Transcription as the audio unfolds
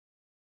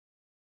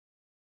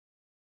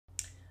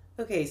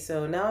Okay,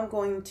 so now I'm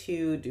going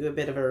to do a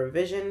bit of a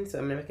revision. So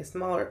I'm going to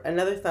make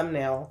another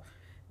thumbnail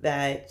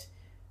that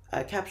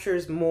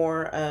captures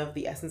more of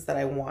the essence that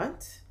I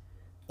want.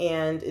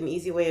 And an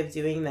easy way of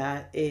doing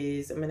that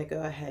is I'm going to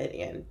go ahead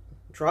and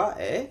draw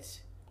it.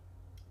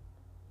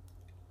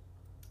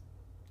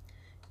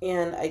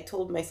 And I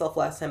told myself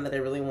last time that I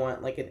really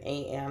want like an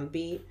A and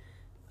B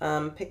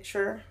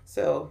picture.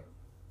 So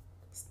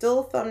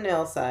still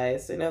thumbnail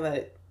size. I know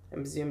that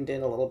I'm zoomed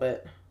in a little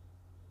bit.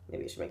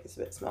 Maybe I should make this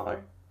a bit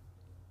smaller.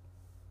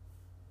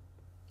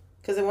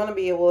 Because I want to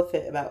be able to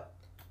fit about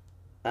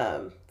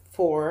um,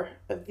 4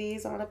 of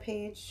these on a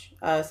page.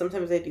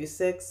 Sometimes I do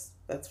 6.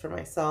 That's for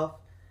myself.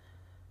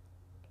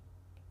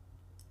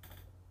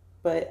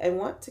 But I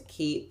want to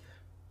keep,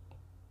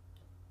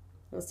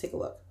 let's take a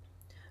look.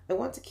 I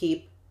want to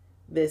keep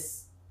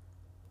this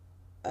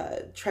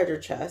treasure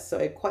chest. So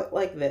I quite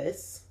like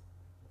this.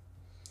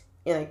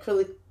 And I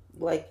really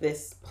like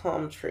this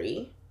palm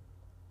tree.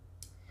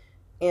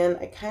 And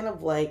I kind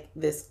of like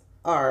this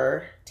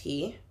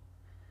RT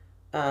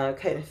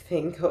kind of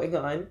thing going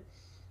on.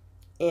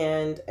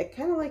 And I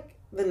kind of like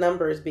the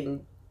numbers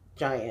being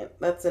giant.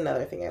 That's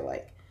another thing I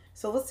like.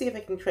 So let's see if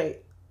I can create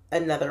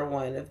another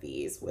one of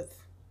these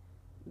with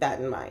that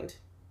in mind.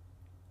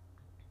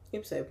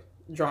 Oops, I've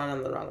drawn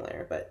on the wrong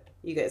layer, but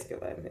you guys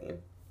get what I'm saying.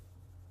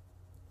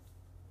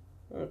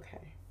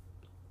 Okay.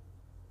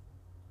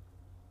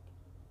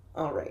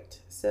 All right,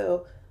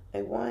 so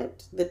I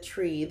want the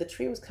tree. The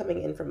tree was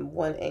coming in from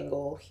one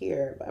angle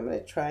here, but I'm going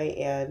to try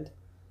and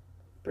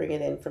bring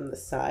it in from the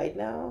side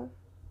now.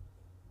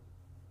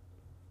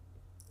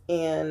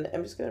 And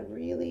I'm just going to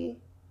really...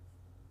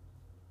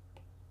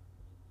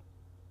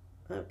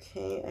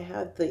 Okay, I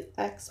have the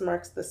X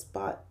marks the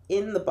spot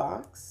in the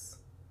box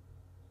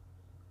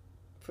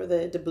for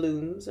the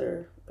doubloons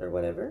or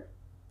whatever.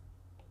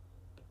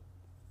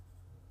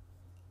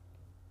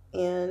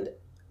 And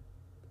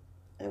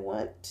I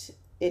want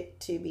it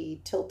to be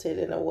tilted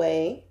in a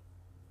way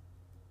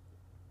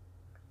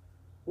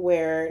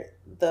where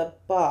the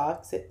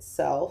box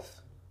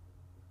itself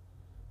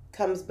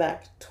comes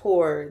back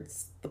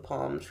towards the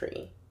palm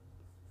tree.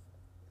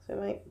 So I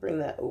might bring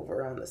that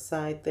over on the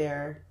side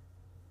there.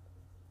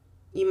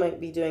 You might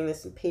be doing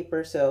this in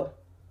paper, so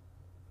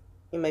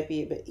it might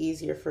be a bit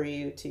easier for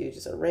you to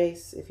just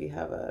erase if you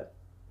have a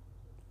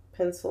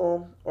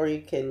pencil, or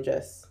you can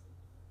just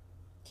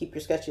keep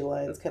your sketchy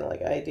lines kind of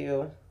like I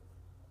do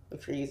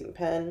if you're using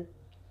pen.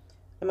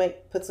 I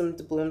might put some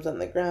doubloons on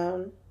the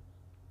ground,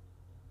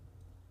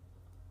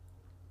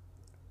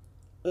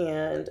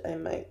 and I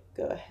might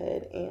go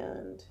ahead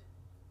and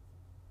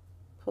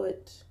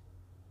put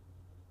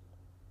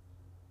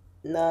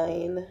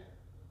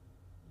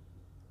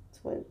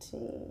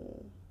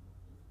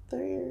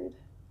 9/23,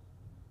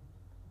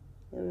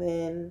 and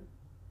then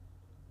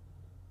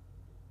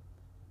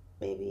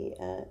maybe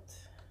at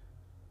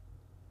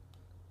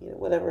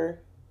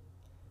whatever.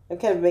 I'm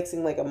kind of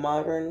mixing like a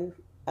modern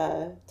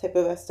type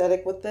of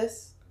aesthetic with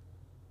this.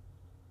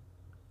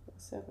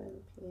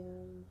 7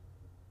 p.m.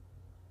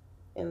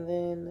 And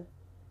then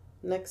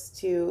next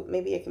to,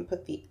 maybe I can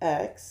put the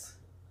X.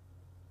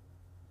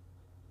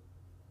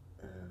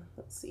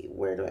 Let's see,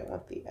 where do I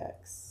want the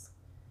X?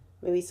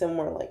 Maybe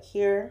somewhere like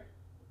here.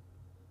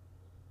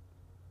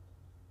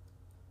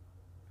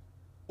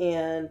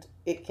 And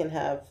it can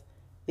have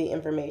the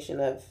information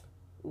of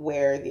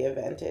where the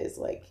event is,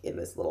 like in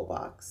this little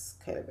box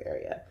kind of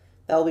area.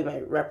 That will be my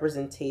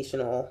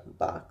representational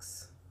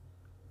box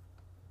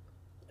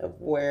of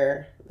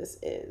where this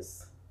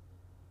is.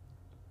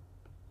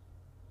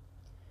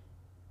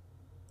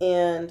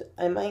 And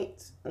I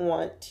might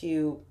want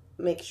to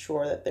make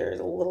sure that there's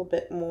a little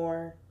bit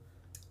more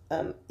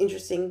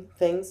interesting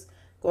things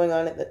going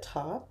on at the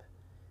top.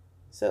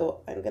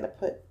 So I'm going to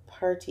put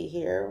party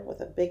here with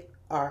a big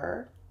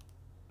R.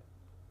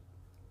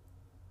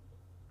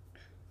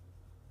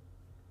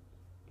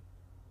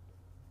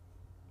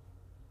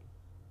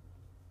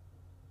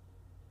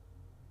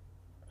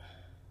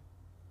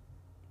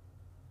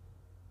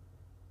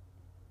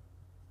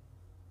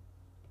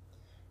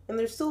 And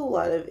there's still a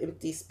lot of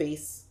empty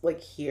space like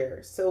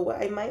here. So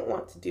what I might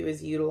want to do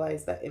is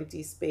utilize that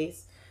empty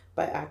space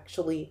by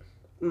actually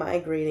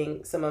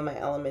migrating some of my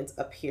elements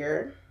up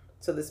here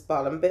so this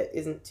bottom bit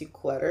isn't too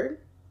cluttered.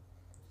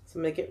 So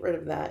I'm going to get rid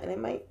of that, and I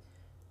might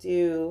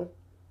do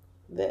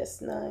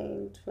this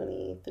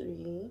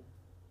 9/23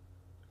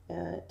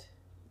 at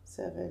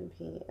 7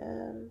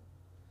 p.m.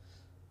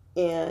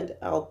 and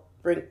I'll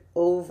bring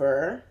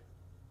over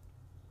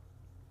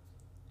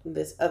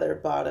this other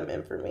bottom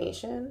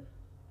information.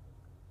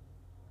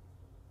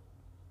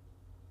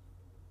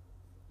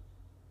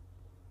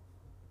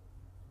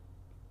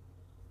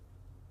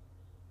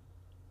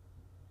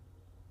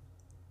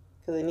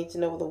 Because I need to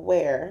know the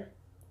where,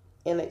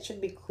 and it should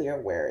be clear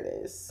where it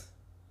is.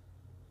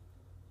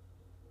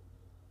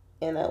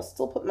 And I'll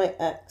still put my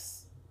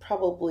X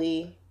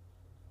probably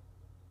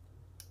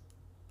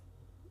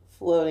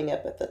floating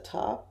up at the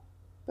top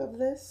of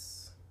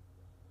this.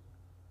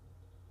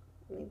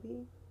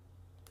 Maybe.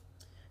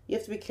 you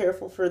have to be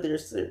careful for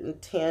there's certain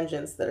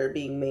tangents that are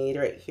being made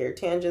right here.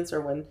 Tangents are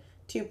when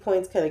two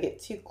points kind of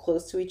get too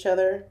close to each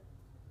other.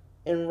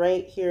 And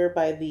right here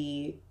by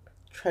the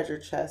treasure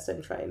chest,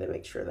 I'm trying to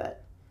make sure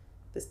that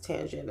this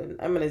tangent,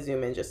 and I'm going to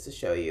zoom in just to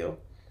show you.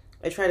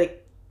 I try to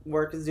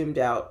work zoomed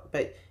out,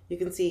 but you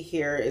can see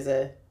here is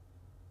a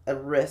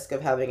risk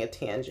of having a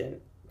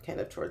tangent kind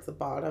of towards the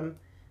bottom.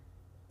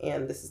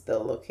 And this is the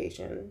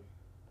location.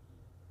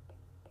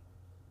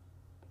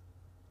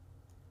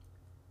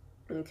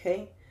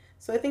 Okay,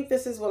 so I think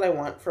this is what I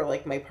want for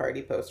like my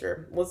party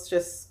poster. Let's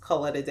just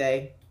call it a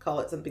day, call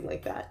it something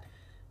like that.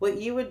 What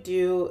you would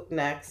do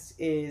next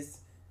is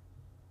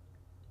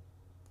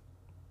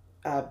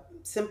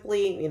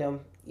simply,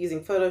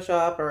 using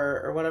Photoshop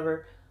or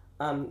whatever,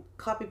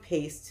 copy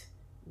paste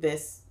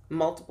this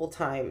multiple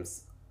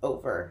times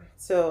over.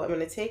 So I'm going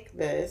to take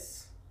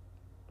this,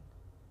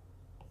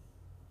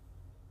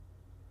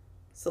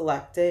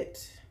 select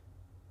it,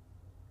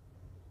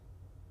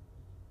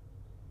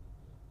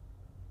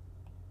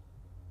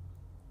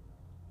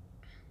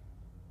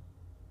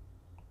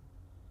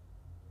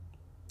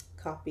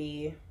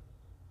 copy,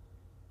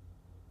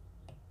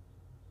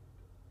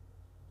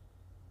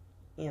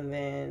 and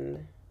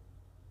then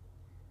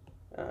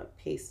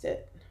paste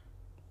it.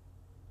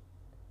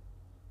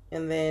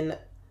 And then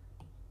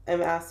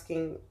I'm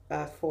asking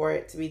for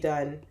it to be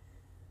done.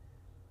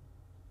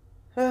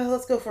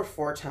 Let's go for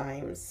 4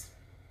 times.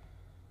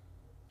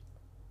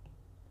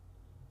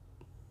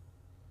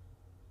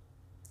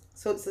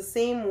 So it's the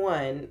same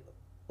one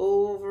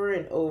over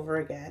and over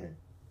again.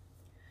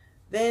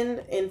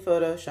 Then in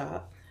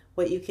Photoshop,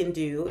 what you can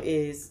do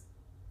is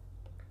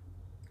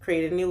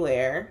create a new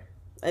layer.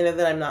 I know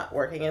that I'm not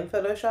working in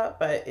Photoshop,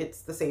 but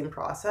it's the same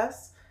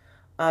process.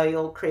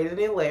 You'll create a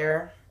new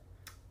layer.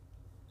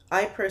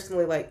 I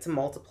personally like to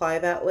multiply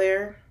that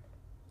layer.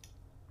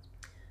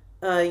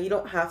 You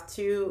don't have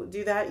to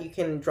do that. You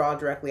can draw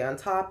directly on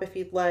top if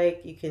you'd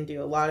like. You can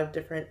do a lot of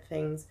different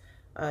things.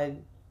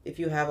 If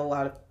you have a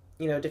lot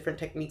of different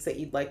techniques that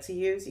you'd like to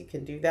use, you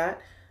can do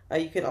that.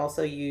 You can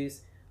also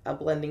use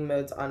blending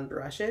modes on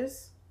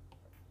brushes.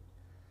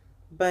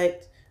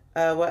 But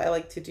what I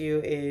like to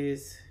do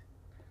is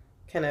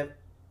kind of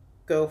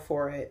go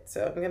for it.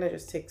 So I'm going to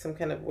just take some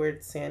kind of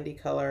weird sandy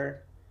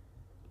color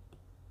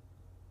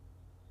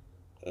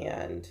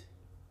and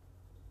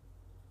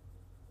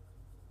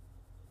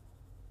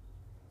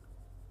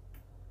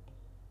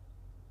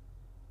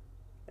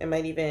I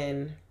might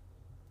even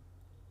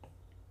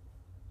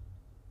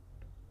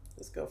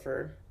just go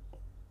for,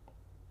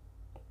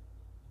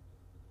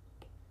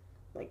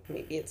 like,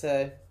 maybe it's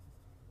a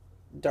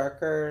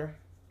darker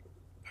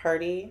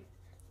party,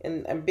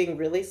 and I'm being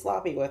really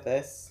sloppy with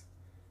this,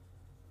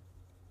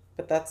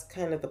 but that's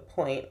kind of the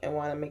point. I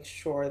want to make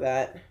sure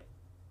that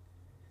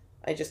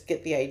I just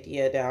get the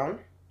idea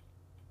down.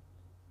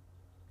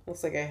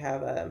 Looks like I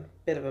have a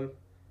bit of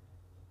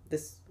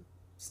this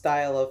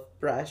style of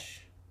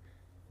brush.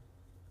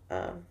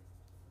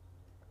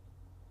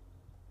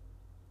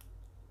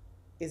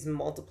 Is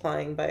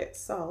multiplying by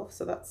itself,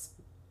 so that's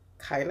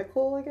kind of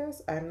cool, I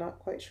guess. I'm not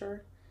quite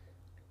sure,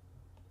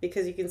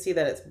 because you can see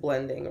that it's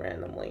blending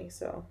randomly.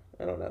 So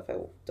I don't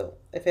know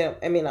if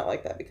I may not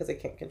like that because I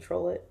can't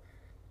control it.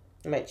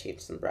 I might change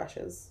some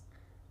brushes.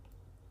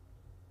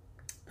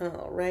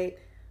 All right,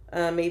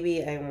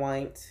 maybe I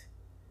want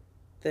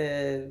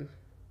the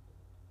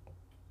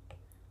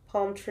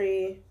palm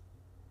tree.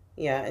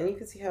 Yeah, and you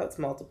can see how it's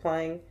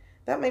multiplying.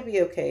 That might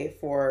be okay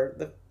for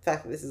the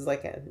fact that this is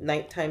like a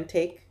nighttime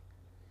take.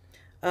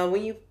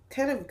 When you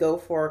kind of go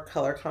for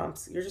color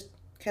comps, you're just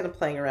kind of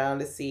playing around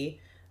to see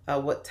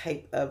what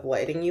type of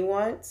lighting you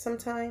want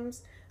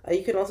sometimes.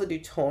 You can also do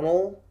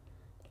tonal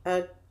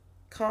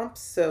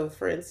comps. So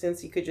for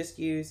instance, you could just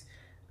use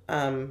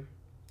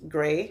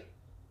gray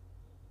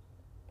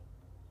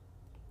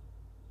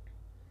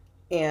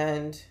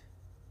and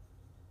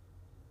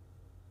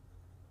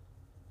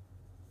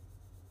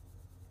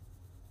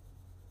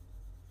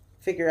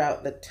figure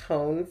out the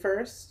tone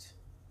first.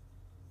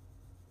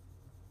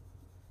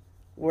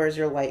 Where's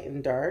your light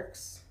and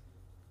darks?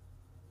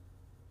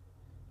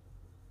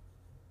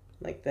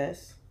 Like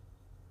this.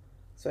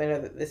 So I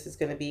know that this is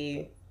going to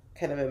be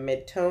kind of a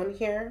mid-tone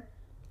here.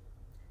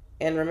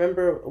 And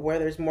remember, where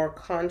there's more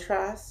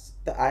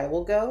contrast, the eye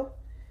will go.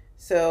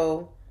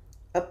 So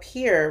up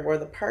here where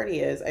the party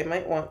is, I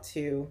might want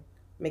to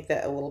make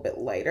that a little bit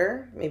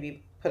lighter.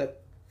 Maybe put a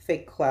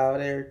fake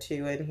cloud or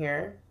 2 in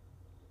here.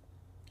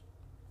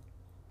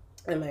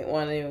 I might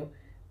want to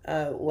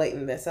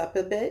lighten this up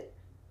a bit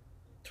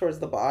towards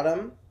the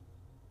bottom.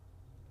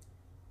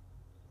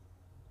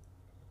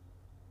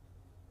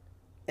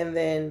 And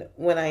then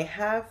when I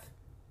have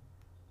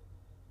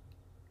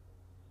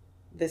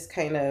this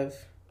kind of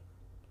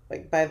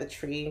like by the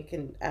tree, you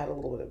can add a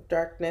little bit of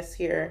darkness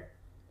here.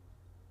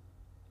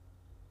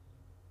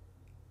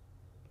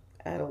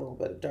 Add a little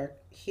bit of dark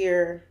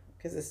here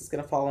because this is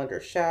going to fall under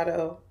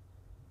shadow.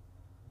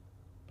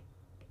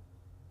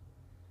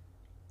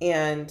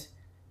 And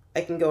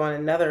I can go on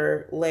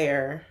another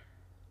layer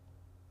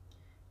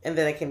and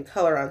then I can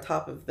color on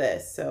top of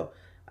this. So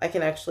I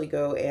can actually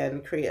go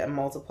and create a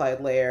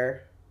multiplied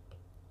layer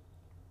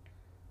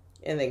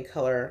and then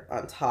color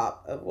on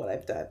top of what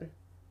I've done.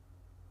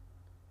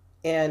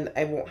 And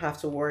I won't have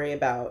to worry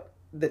about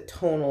the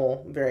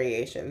tonal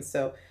variations.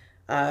 So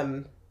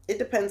it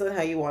depends on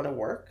how you want to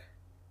work.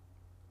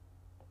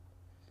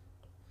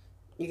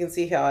 You can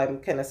see how I'm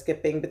kind of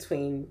skipping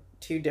between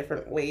two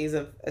different ways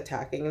of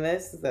attacking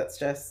this. That's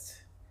just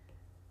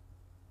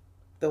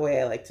the way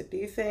I like to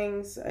do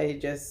things. I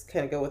just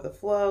kind of go with the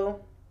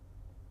flow.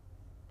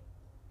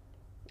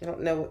 I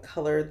don't know what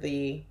color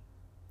the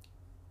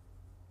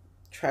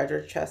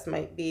treasure chest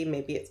might be.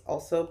 Maybe it's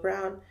also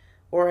brown.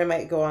 Or I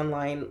might go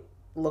online,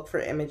 look for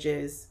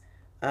images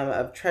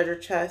of treasure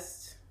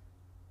chest.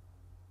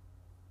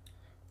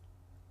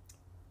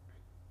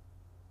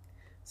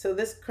 So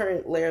this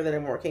current layer that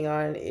I'm working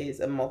on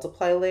is a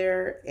multiply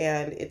layer,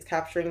 and it's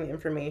capturing the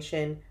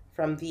information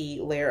from the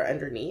layer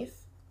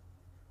underneath.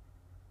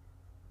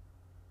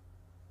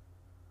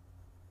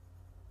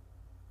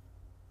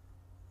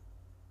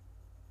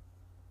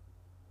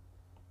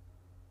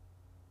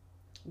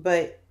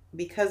 But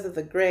because of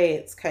the gray,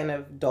 it's kind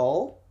of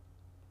dull.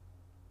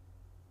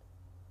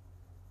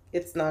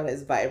 It's not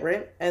as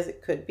vibrant as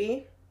it could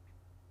be.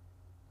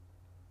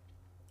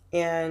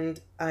 And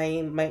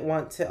I might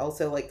want to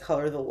also like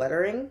color the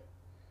lettering.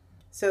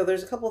 So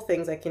there's a couple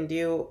things I can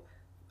do.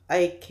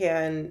 I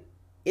can,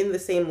 in the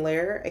same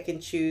layer, I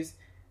can choose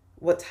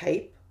what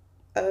type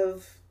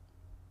of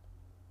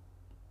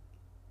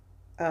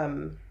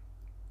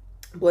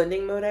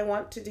blending mode I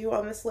want to do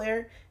on this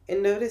layer.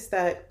 And notice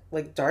that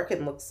like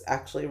darken looks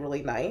actually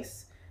really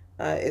nice.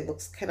 It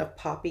looks kind of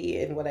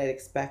poppy in what I'd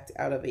expect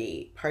out of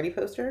a party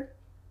poster.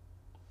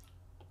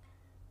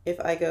 If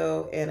I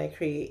go and I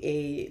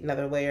create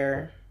another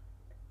layer,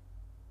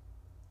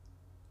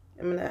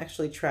 I'm going to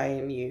actually try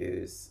and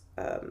use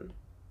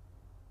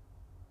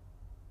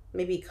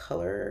maybe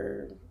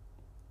color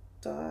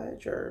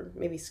dodge or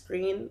maybe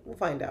screen. We'll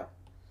find out.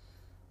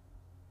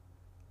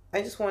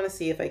 I just want to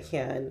see if I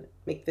can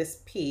make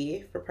this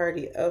P for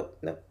party. Oh,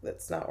 no,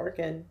 that's not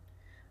working.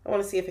 I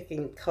want to see if I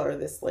can color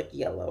this like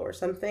yellow or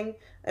something.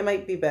 I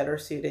might be better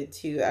suited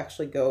to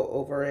actually go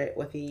over it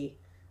with the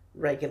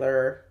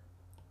regular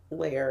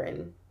layer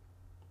and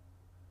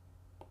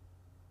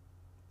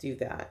do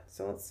that.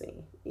 So let's see.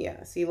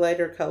 Yeah, see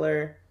lighter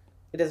color.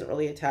 It doesn't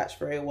really attach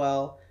very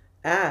well.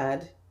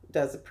 Add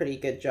does a pretty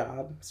good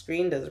job.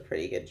 Screen does a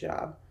pretty good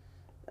job.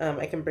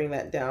 I can bring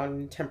that down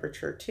in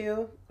temperature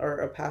too,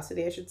 or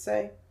opacity, I should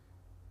say.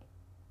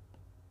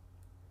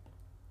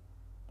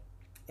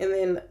 And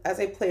then as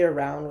I play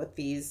around with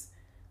these,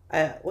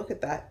 look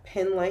at that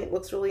pin light,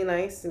 looks really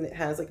nice, and it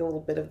has like a little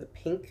bit of the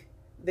pink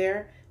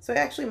there. So I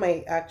actually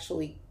might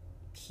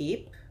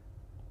keep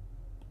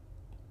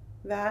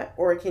that,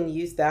 or I can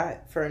use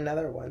that for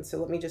another one. So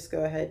let me just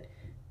go ahead.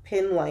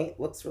 Pin light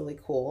looks really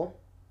cool.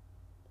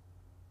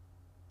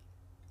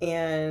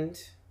 And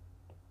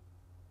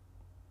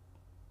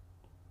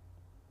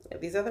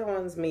these other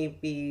ones may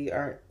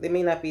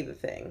not be the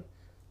thing.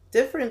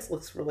 Difference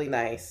looks really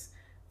nice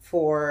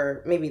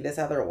for maybe this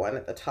other one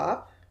at the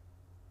top.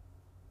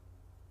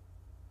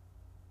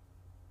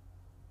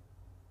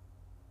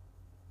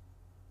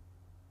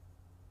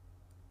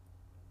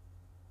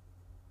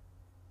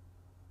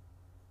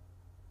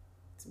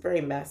 It's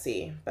very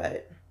messy,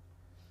 but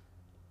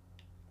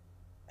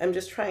I'm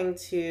just trying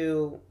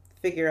to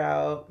figure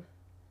out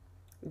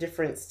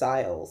different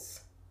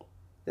styles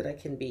that I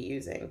can be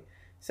using.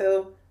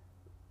 So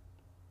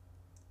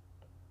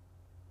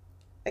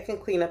I can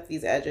clean up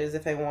these edges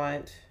if I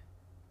want,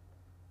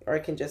 or I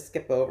can just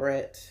skip over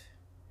it.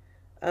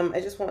 I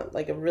just want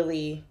like a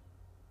really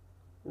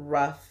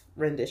rough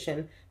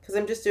rendition because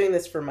I'm just doing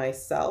this for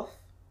myself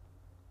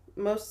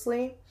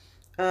mostly,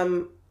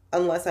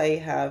 unless I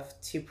have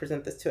to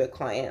present this to a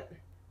client.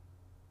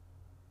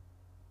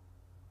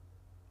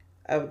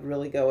 I would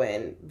really go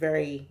in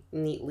very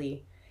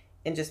neatly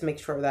and just make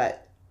sure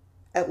that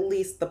at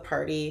least the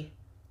party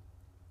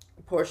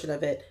portion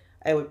of it,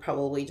 I would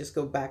probably just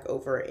go back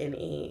over in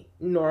a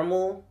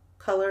normal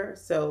color.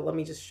 So let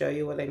me just show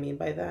you what I mean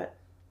by that.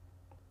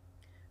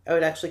 I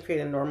would actually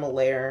create a normal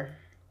layer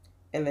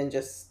and then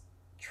just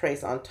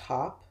trace on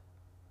top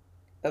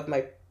of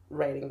my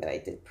writing that I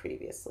did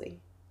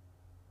previously,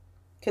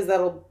 because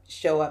that'll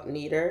show up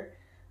neater.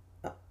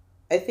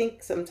 I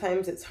think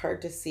sometimes it's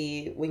hard to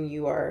see when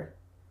you are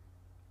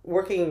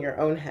working in your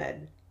own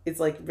head. It's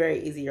like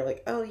very easy. You're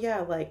like, oh yeah,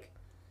 like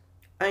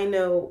I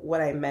know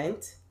what I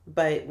meant.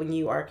 But when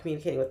you are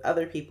communicating with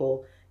other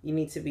people, you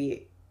need to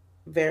be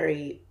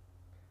very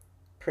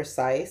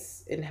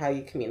precise in how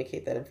you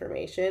communicate that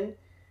information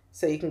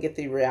so you can get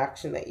the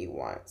reaction that you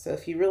want. So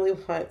if you really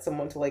want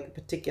someone to like a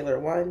particular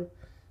one,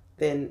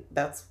 then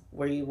that's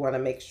where you want to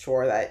make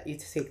sure that you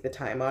take the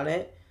time on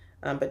it.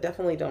 But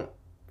definitely don't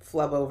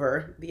flub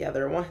over the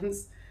other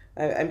ones.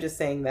 I'm just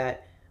saying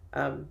that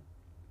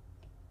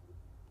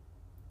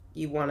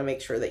you want to make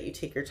sure that you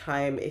take your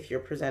time if you're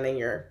presenting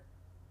your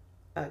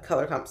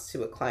color comps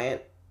to a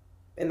client,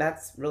 and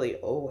that's really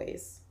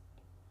always.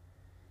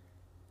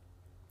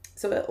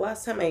 So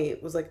last time I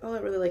was like, oh, I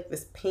really like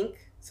this pink.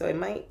 So I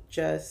might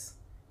just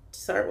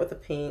start with a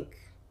pink,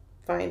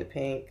 find a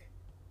pink.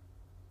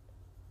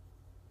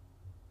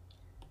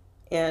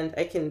 And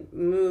I can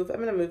move,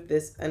 I'm going to move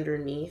this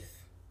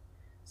underneath.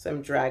 So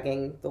I'm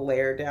dragging the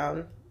layer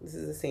down. This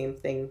is the same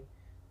thing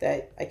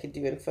that I could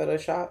do in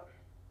Photoshop.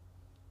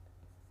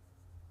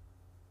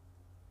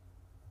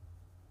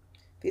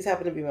 These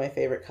happen to be my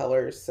favorite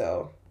colors,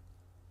 so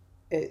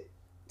it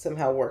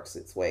somehow works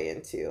its way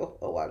into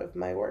a lot of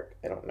my work.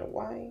 I don't know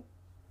why.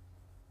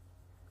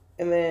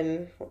 And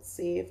then let's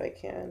see if I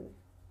can.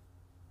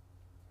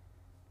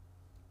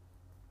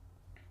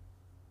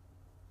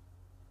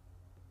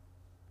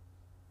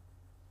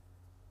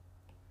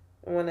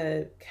 I want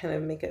to kind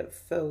of make a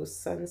faux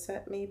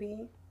sunset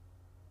maybe.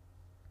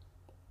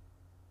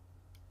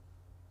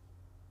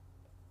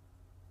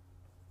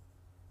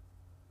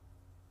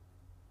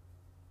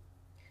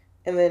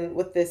 And then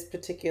with this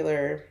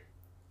particular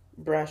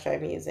brush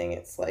I'm using,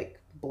 it's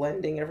like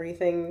blending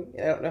everything.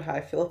 I don't know how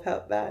I feel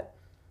about that,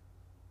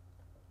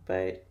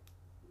 but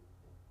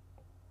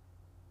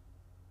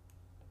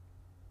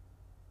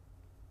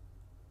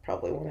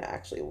probably want to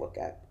actually look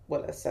at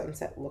what a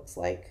sunset looks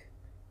like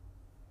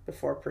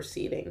before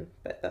proceeding,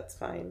 but that's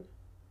fine.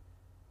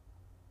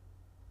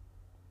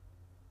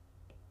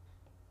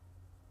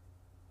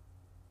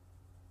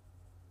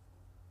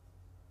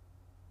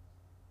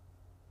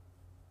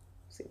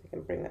 See if I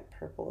can bring that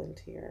purple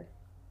into here.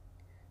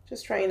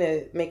 Just trying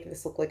to make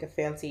this look like a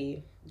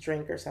fancy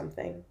drink or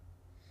something.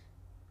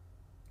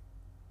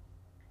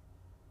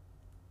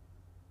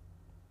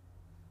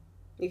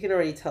 You can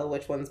already tell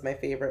which one's my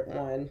favorite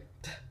one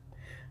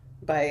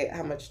by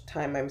how much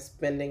time I'm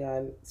spending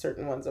on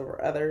certain ones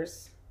over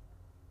others.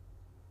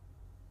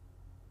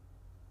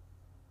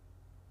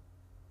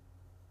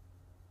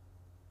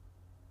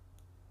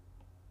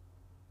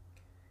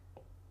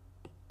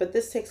 But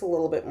this takes a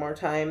little bit more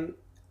time.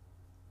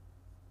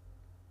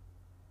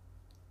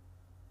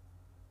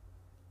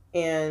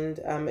 And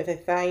if I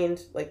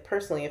find, like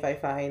personally, if I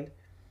find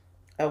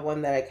a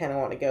one that I kind of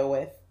want to go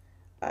with,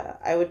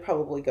 I would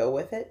probably go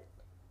with it.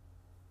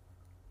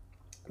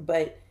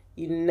 But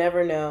you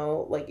never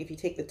know, like if you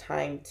take the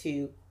time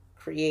to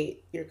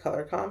create your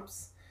color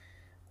comps,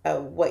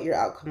 what your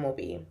outcome will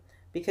be,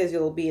 because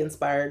you'll be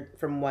inspired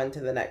from one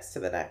to the next to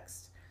the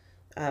next.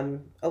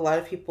 A lot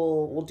of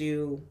people will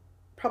do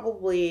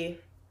probably,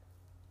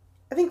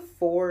 I think,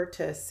 4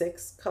 to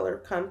 6 color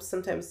comps,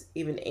 sometimes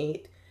even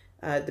 8,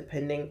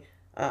 depending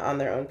on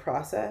their own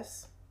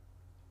process.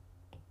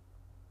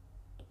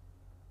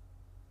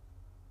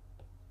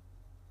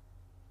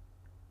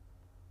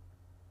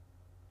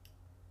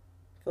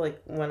 I feel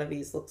like one of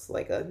these looks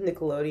like a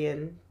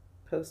Nickelodeon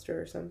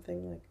poster or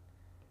something, like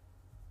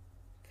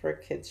for a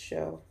kids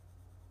show.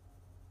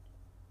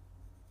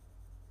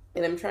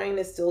 And I'm trying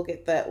to still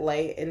get that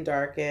light and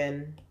dark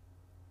in.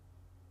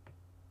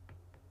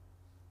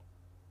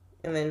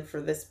 And then for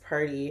this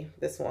party,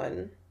 this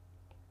one,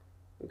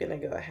 I'm gonna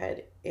go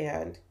ahead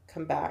and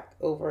come back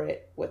over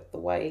it with the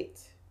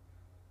white.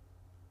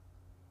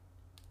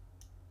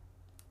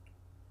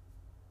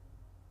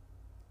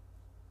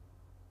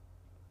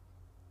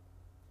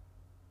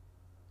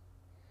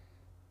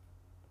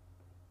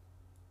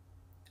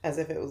 As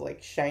if it was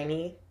like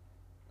shiny.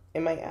 I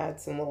might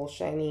add some little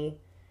shiny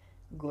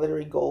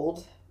glittery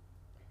gold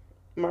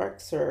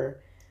marks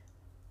or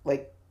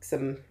like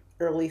some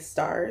early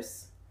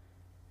stars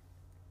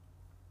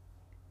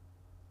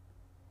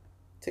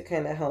to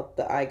kind of help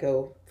the eye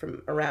go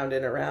from around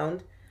and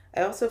around.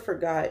 I also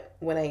forgot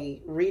when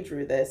I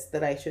redrew this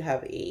that I should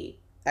have a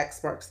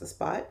X marks the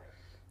spot.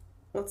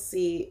 Let's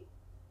see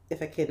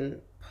if I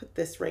can put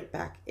this right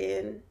back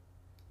in.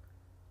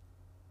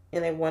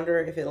 And I wonder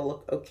if it'll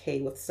look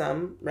okay with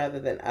some rather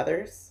than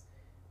others.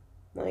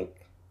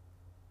 Like,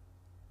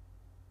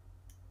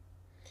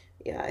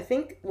 yeah, I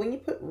think when you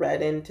put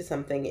red into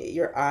something,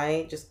 your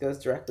eye just goes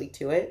directly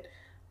to it,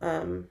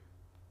 um,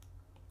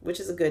 which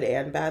is a good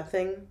and bad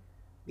thing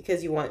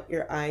because you want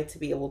your eye to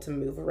be able to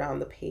move around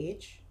the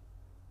page.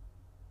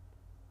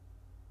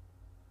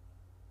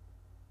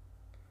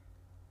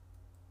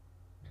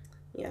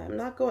 Yeah, I'm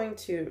not going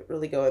to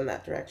really go in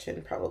that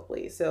direction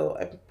probably. So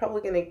I'm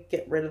probably going to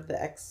get rid of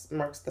the X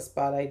marks the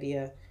spot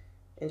idea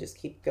and just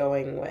keep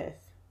going with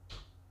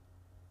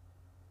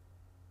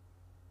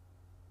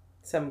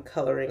some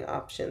coloring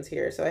options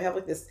here. So I have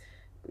like this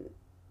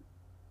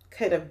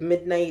kind of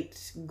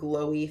midnight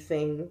glowy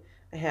thing.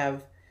 I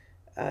have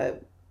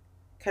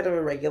kind of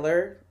a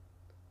regular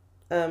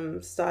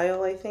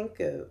style, I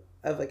think,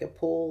 of like a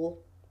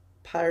pool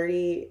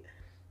party.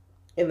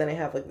 And then I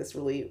have like this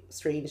really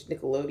strange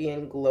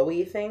Nickelodeon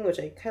glowy thing, which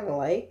I kind of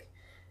like.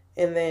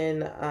 And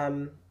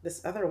then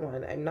this other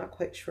one, I'm not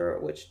quite sure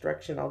which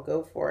direction I'll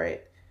go for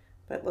it,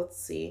 but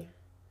let's see.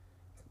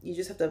 You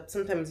just have to,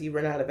 sometimes you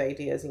run out of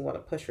ideas and you want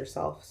to push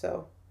yourself,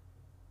 so.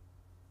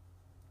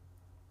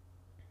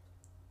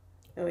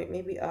 Oh wait,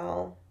 maybe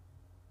I'll,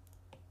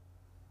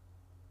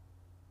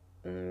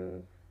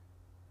 mm,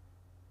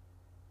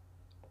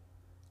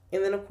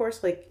 And then of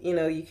course, like, you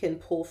know, you can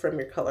pull from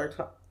your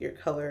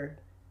color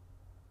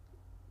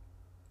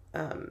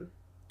um,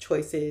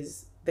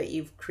 choices that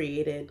you've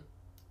created.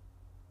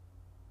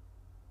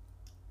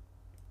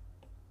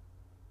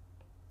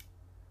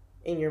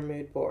 In your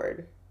mood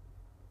board.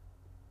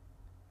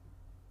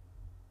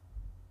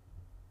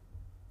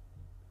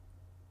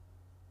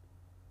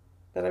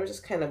 But I'm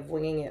just kind of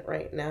winging it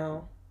right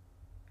now.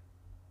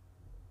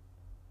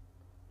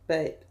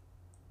 But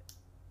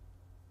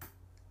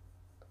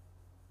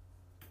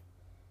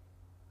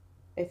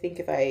I think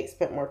if I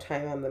spent more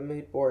time on the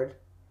mood board,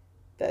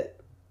 that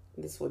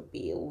this would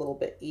be a little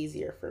bit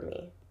easier for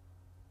me.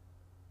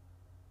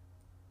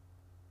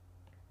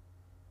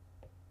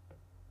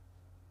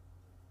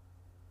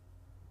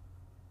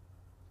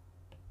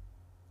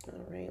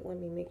 All right, let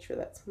me make sure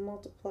that's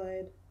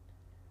multiplied.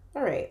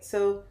 All right,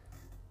 so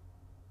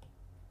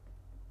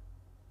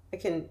I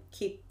can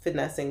keep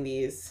finessing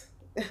these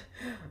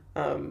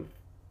um,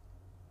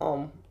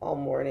 all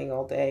morning,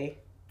 all day.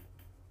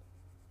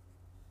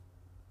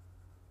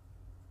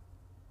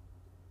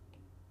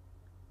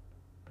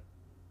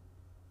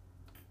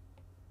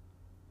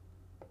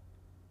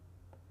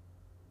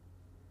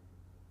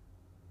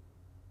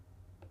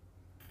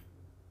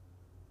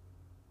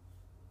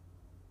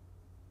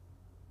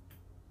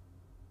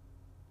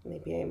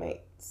 Maybe I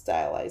might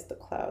stylize the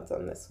clouds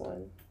on this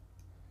one.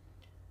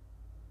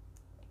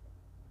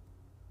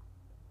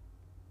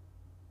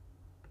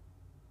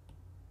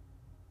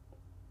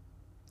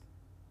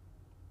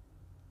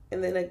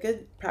 And then a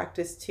good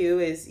practice too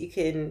is you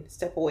can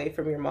step away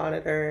from your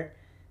monitor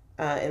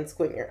and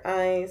squint your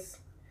eyes,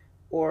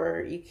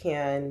 or you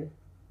can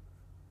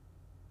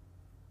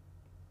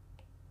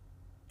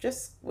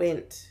just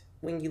squint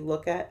when you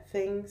look at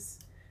things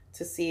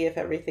to see if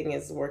everything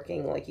is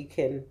working, like you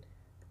can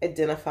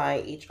identify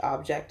each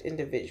object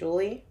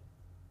individually.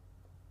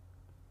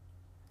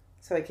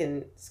 So I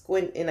can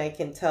squint and I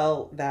can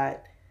tell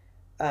that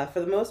for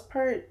the most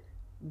part,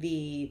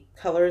 the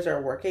colors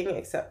are working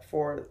except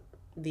for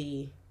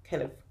the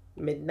kind of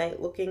midnight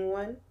looking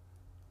one.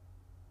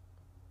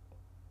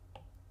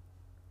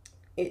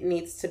 It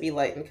needs to be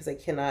lightened because I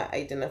cannot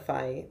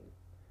identify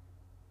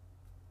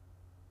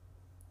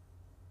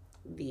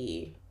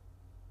the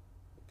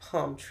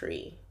palm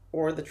tree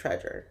or the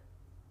treasure.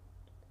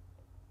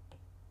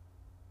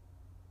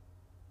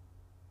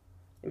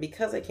 And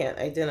because I can't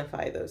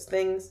identify those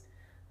things,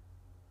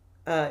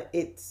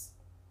 it's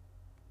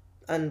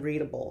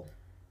unreadable.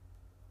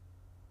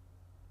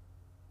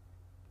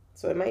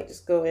 So I might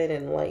just go in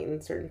and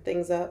lighten certain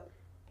things up.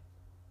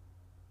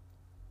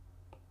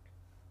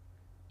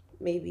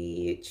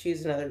 Maybe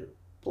choose another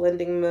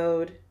blending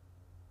mode.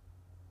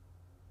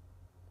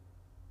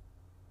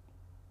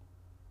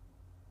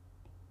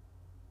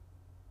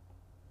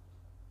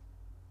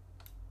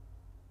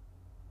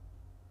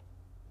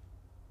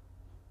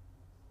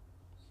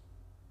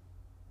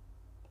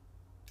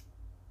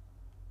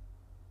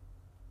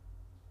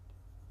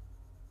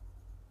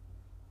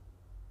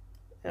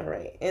 All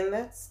right, and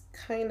that's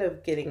kind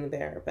of getting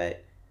there,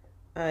 but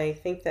I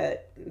think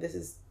that this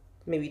is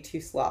maybe too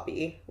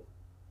sloppy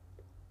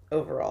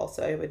overall,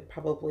 so I would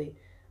probably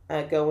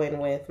go in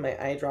with my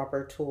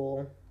eyedropper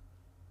tool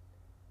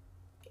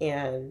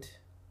and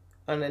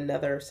on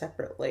another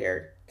separate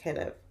layer kind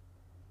of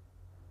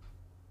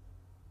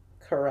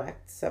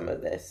correct some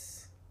of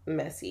this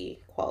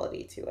messy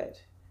quality to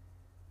it.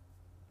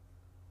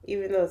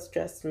 Even though it's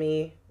just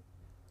me,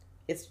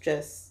 it's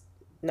just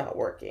not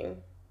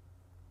working.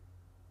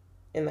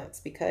 And that's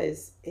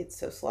because it's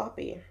so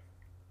sloppy.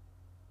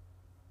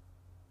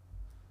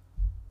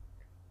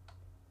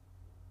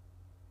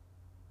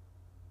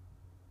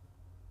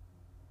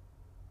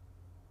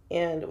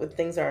 And when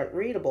things aren't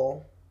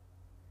readable,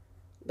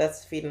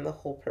 that's feeding the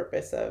whole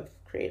purpose of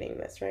creating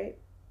this, right?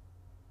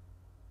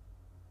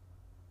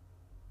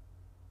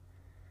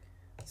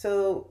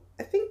 So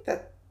I think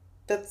that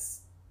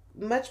that's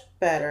much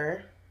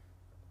better.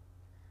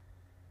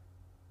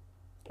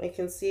 I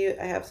can see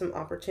I have some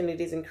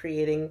opportunities in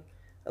creating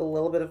a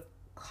little bit of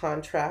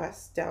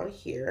contrast down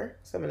here.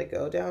 So I'm going to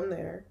go down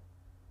there,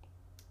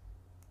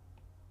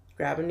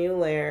 grab a new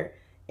layer,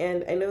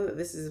 and I know that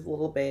this is a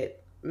little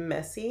bit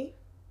messy.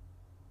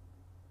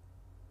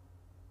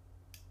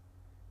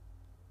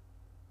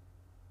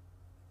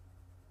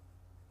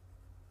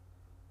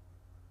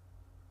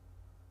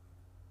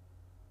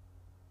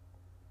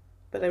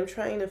 But I'm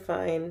trying to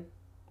find,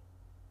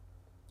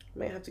 I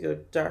might have to go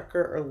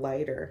darker or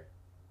lighter.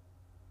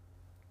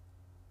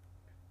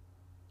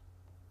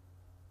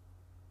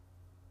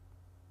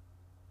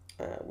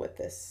 With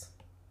this.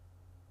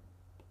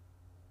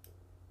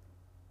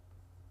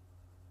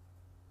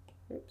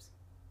 Oops.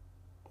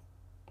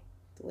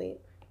 Delete.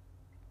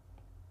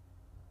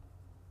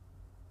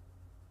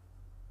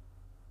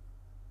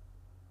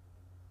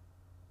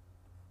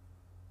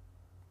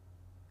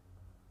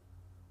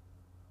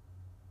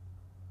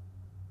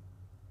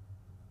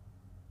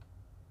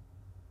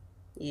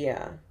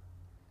 Yeah.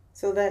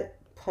 So that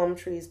palm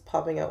tree is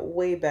popping out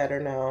way better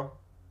now.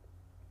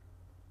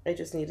 I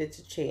just needed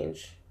to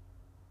change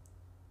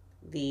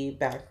the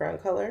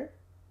background color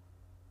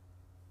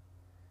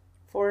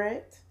for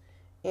it,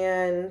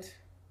 and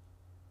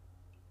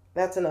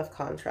that's enough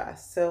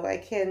contrast. So I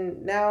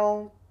can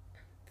now,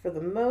 for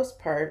the most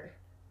part,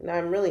 now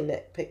I'm really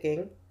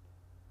nitpicking.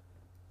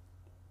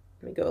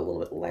 Let me go a little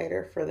bit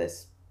lighter for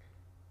this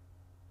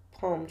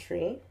palm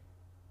tree,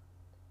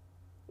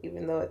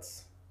 even though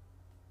it's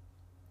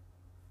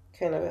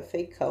kind of a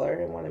fake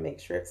color. I want to make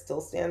sure it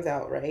still stands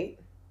out right.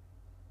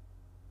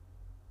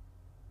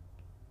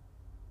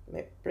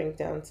 Might bring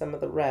down some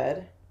of the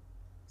red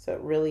so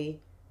it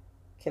really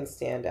can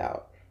stand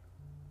out.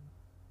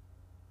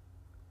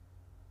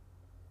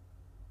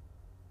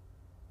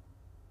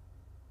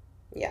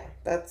 Yeah,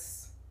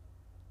 that's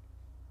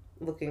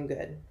looking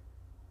good.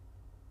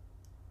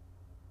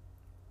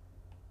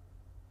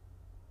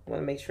 I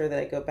want to make sure that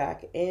I go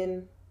back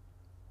in,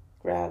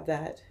 grab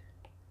that.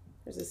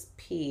 There's this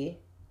P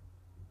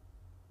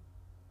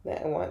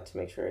that I want to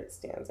make sure it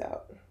stands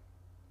out.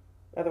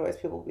 Otherwise,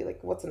 people will be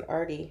like, what's an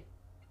arty?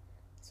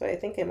 So I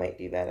think I might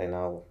do that in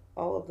all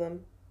of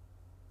them.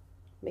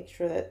 Make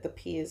sure that the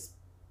P is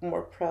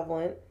more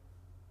prevalent.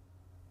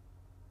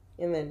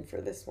 And then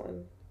for this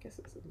one, I guess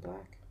it's in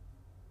black.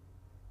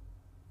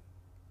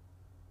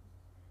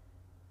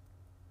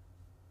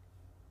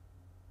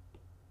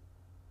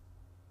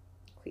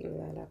 Clean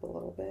that up a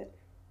little bit.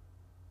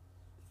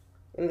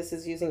 And this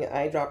is using an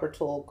eyedropper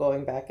tool,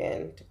 going back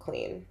in to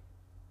clean.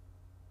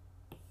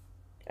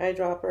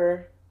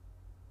 Eyedropper,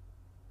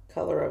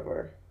 color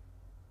over.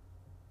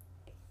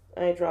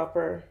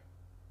 Eyedropper,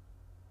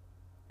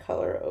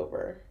 color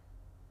over.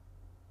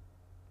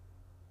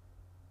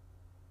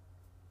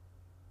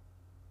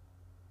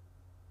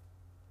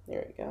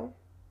 There we go.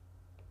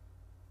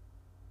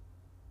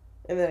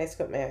 And then I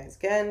squint my eyes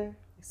again,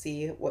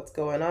 see what's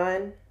going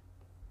on.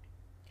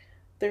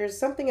 There's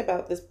something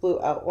about this blue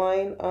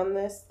outline on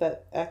this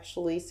that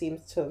actually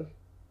seems to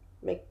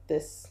make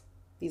these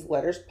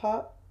letters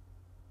pop.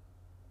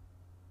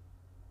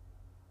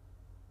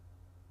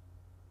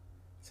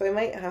 So I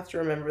might have to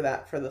remember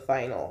that for the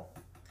final,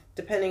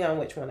 depending on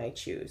which one I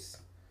choose.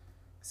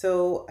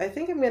 So I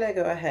think I'm gonna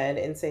go ahead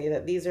and say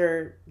that these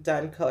are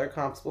done color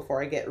comps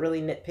before I get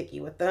really nitpicky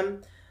with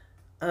them.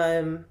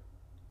 I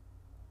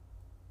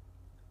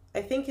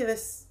think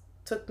this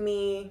took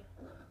me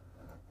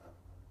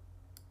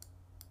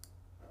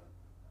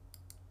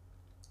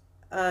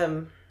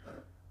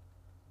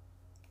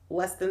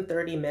less than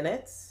 30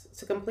 minutes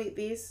to complete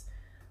these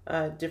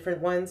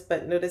different ones,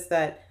 but notice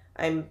that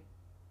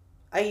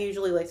I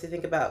usually like to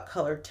think about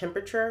color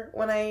temperature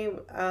when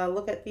I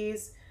look at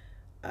these.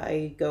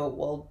 I go,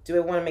 well, do I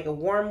want to make a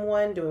warm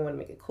one? Do I want to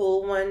make a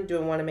cool one? Do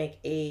I want to make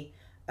a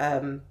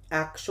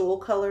actual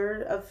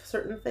color of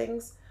certain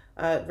things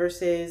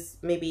versus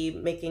maybe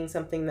making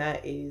something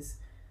that is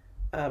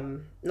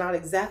not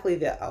exactly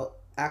the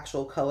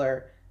actual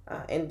color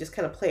and just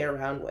kind of play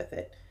around with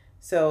it.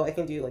 So I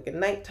can do like a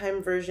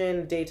nighttime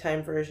version,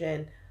 daytime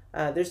version.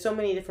 There's so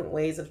many different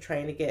ways of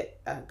trying to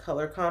get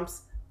color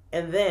comps.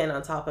 And then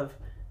on top of,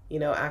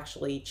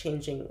 actually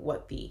changing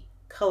what the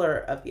color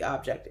of the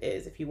object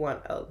is. If you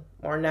want a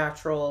more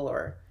natural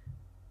or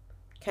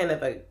kind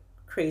of a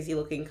crazy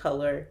looking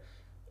color.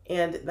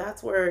 And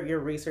that's where your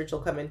research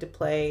will come into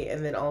play.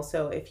 And then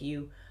also if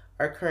you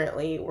are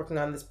currently working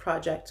on this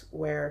project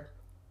where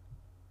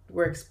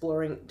we're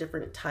exploring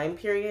different time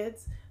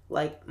periods,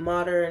 like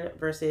modern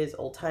versus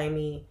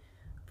old-timey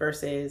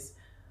versus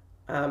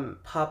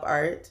pop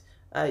art,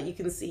 you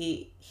can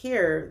see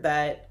here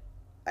that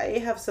I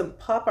have some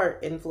pop art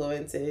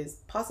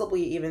influences,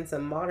 possibly even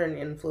some modern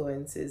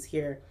influences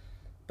here.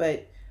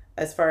 But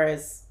as far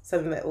as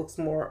something that looks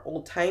more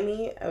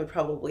old-timey, I would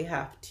probably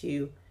have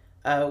to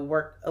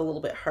work a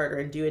little bit harder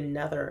and do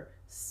another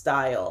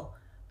style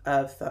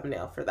of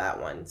thumbnail for that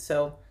one.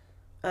 So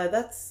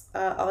that's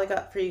all I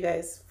got for you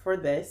guys for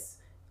this,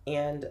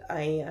 and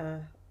I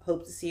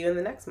hope to see you in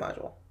the next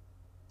module.